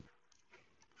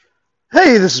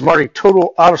Hey, this is Marty,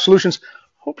 Total Auto Solutions.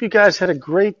 Hope you guys had a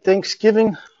great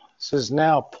Thanksgiving. This is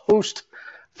now post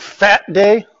Fat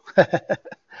Day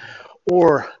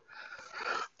or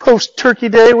post Turkey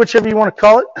Day, whichever you want to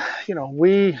call it. You know,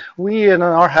 we in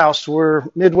our house, we're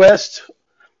Midwest.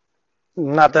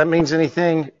 Not that means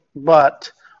anything,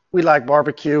 but we like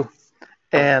barbecue.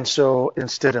 And so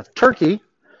instead of turkey,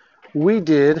 we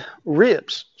did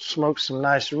ribs. Smoked some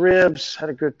nice ribs, had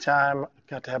a good time.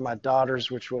 Got to have my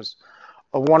daughters, which was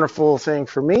a wonderful thing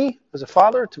for me as a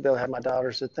father to be able to have my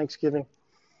daughters at Thanksgiving.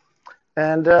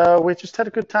 And we just had a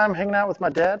good time hanging out with my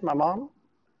dad, my mom,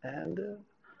 and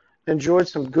enjoyed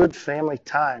some good family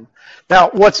time. Now,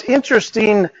 what's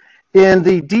interesting in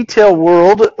the detail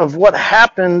world of what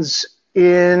happens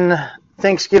in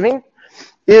Thanksgiving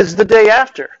is the day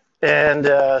after. And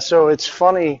so it's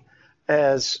funny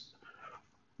as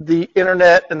the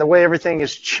internet and the way everything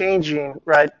is changing,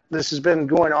 right? This has been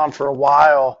going on for a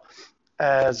while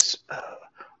as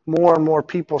more and more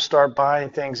people start buying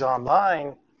things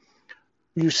online.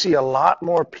 You see a lot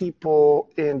more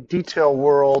people in detail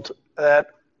world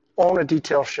that own a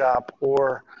detail shop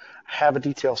or have a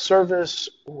detail service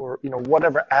or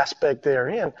whatever aspect they're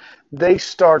in. They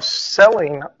start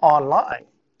selling online.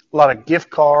 A lot of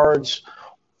gift cards,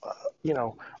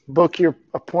 book your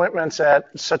appointments at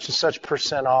such and such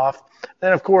 % off.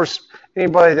 Then, of course,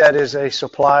 anybody that is a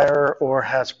supplier or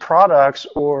has products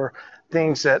or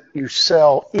things that you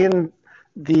sell in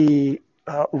the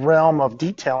realm of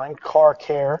detailing, car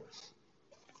care,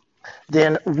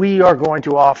 then we are going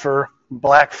to offer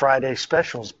Black Friday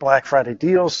specials, Black Friday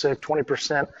deals, save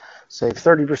 20%, save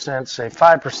 30%, save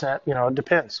 5%, it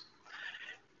depends.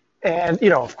 And,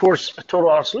 of course,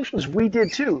 Total Auto Solutions, we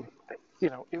did too.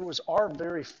 It was our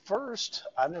very first,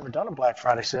 I've never done a Black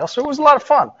Friday sale, so it was a lot of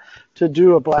fun to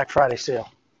do a Black Friday sale.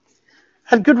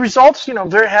 Had good results,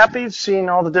 very happy seeing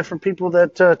all the different people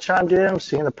that chimed in,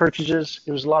 seeing the purchases.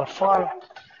 It was a lot of fun.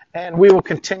 And we will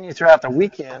continue throughout the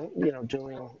weekend,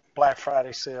 doing Black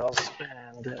Friday sales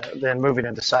and then moving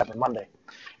into Cyber Monday.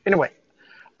 Anyway,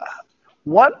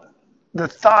 what the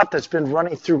thought that's been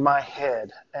running through my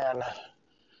head, and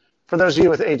for those of you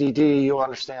with ADD, you'll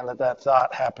understand that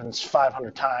thought happens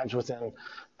 500 times within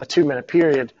a 2-minute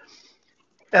period,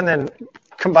 and then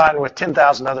combined with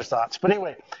 10,000 other thoughts. But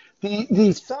anyway,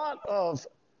 the thought of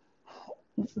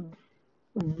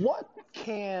what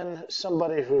can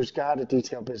somebody who's got a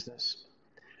detail business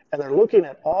and they're looking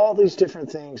at all these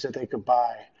different things that they could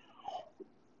buy,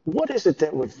 what is it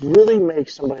that would really make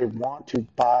somebody want to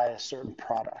buy a certain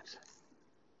product?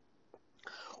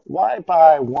 Why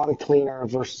buy one cleaner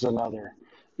versus another?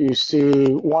 You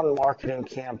see one marketing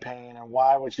campaign, and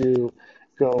why would you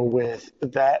go with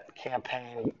that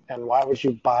campaign, and why would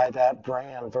you buy that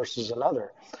brand versus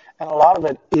another? And a lot of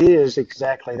it is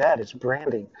exactly that. It's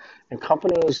branding. And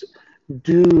companies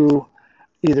do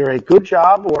either a good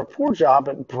job or a poor job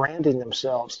at branding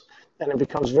themselves. And it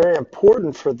becomes very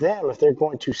important for them, if they're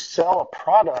going to sell a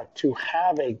product, to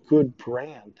have a good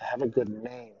brand, to have a good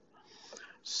name.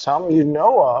 Some you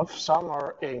know of, some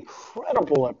are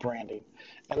incredible at branding,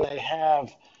 and they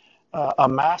have a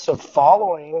massive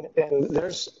following. And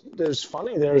there's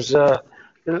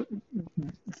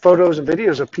photos and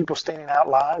videos of people standing out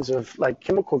lines of like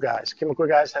Chemical Guys. Chemical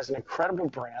Guys has an incredible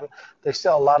brand. They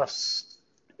sell a lot of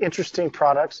interesting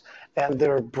products, and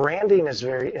their branding is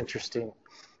very interesting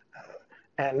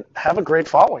and have a great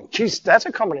following. Geez, that's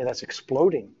a company that's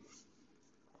exploding.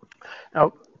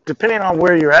 Now, depending on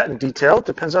where you're at in detail, it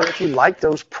depends on if you like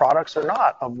those products or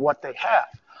not, of what they have.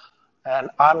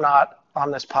 And I'm not on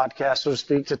this podcast, so to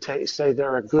speak, to say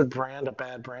they're a good brand, a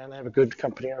bad brand, they have a good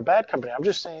company or a bad company. I'm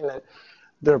just saying that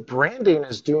their branding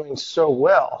is doing so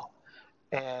well,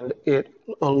 and it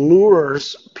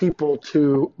allures people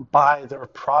to buy their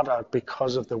product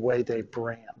because of the way they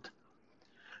brand.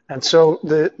 And so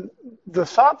the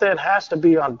thought then has to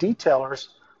be on detailers.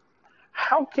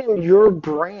 How can your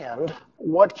brand,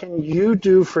 what can you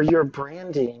do for your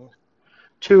branding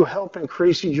to help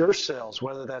increase your sales,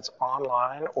 whether that's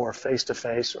online or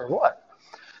face-to-face or what?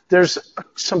 There's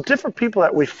some different people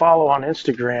that we follow on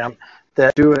Instagram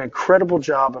that do an incredible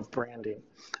job of branding.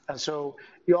 And so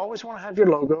you always want to have your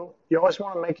logo. You always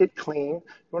want to make it clean.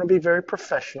 You want to be very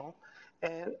professional.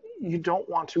 And you don't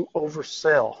want to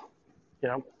oversell.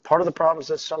 Part of the problems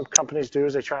that some companies do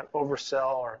is they try and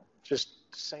oversell or just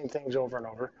same things over and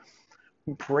over.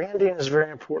 Branding is very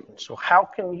important. So how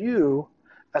can you,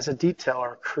 as a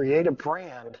detailer, create a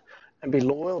brand and be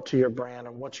loyal to your brand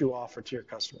and what you offer to your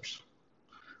customers?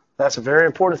 That's a very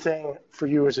important thing for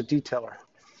you as a detailer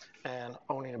and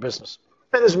owning a business.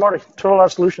 Hey, this is Marty, Total Auto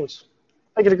Solutions.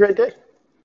 Make it a great day.